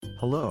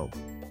Hello.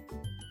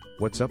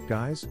 What's up,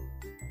 guys?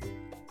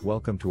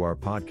 Welcome to our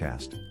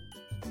podcast.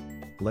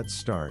 Let's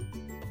start.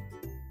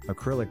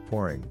 Acrylic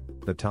pouring,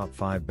 the top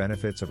 5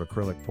 benefits of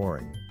acrylic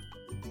pouring.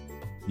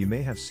 You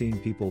may have seen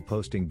people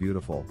posting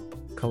beautiful,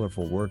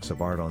 colorful works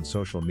of art on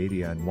social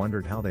media and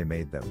wondered how they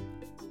made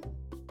them.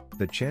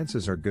 The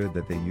chances are good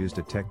that they used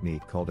a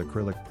technique called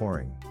acrylic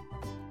pouring.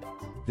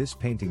 This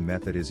painting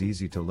method is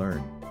easy to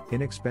learn,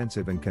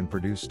 inexpensive, and can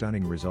produce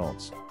stunning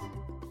results.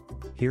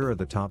 Here are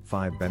the top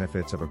 5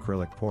 benefits of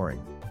acrylic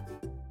pouring.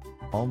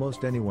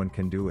 Almost anyone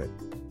can do it.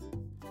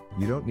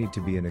 You don't need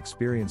to be an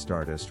experienced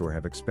artist or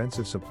have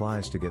expensive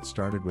supplies to get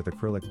started with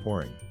acrylic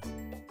pouring.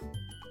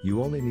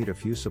 You only need a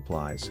few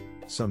supplies,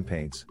 some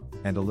paints,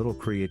 and a little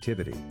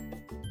creativity.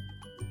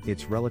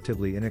 It's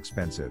relatively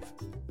inexpensive.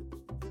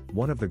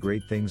 One of the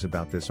great things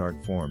about this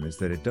art form is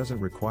that it doesn't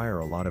require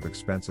a lot of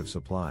expensive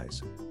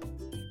supplies.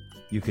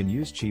 You can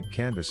use cheap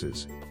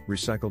canvases,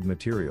 recycled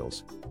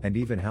materials, and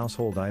even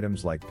household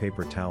items like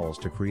paper towels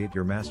to create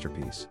your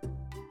masterpiece.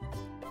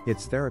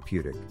 It's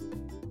therapeutic.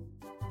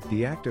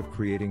 The act of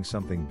creating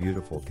something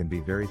beautiful can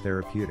be very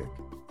therapeutic.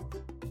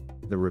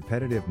 The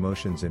repetitive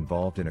motions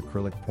involved in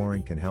acrylic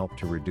pouring can help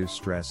to reduce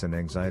stress and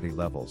anxiety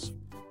levels.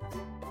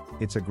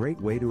 It's a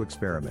great way to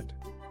experiment.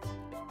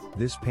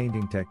 This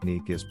painting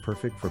technique is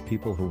perfect for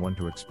people who want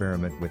to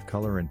experiment with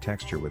color and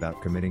texture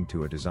without committing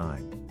to a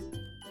design.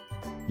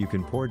 You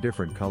can pour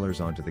different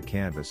colors onto the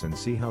canvas and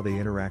see how they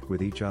interact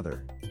with each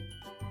other.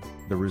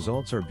 The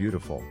results are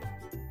beautiful.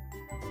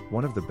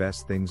 One of the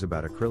best things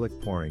about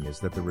acrylic pouring is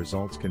that the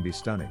results can be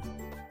stunning.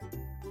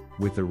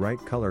 With the right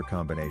color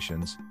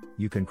combinations,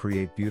 you can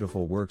create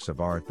beautiful works of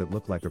art that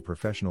look like a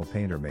professional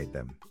painter made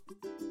them.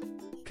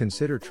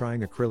 Consider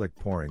trying acrylic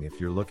pouring if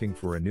you're looking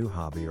for a new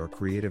hobby or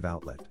creative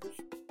outlet.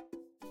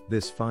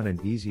 This fun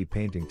and easy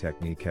painting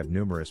technique have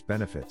numerous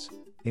benefits,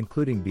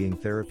 including being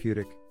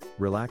therapeutic,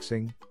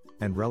 relaxing,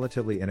 and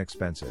relatively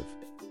inexpensive.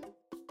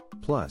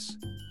 Plus,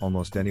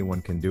 almost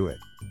anyone can do it.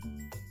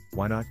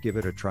 Why not give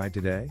it a try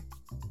today?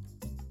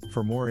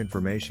 For more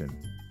information,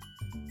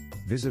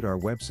 visit our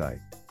website,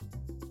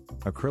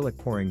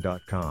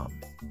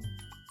 acrylicpouring.com.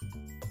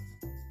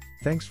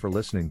 Thanks for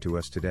listening to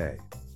us today.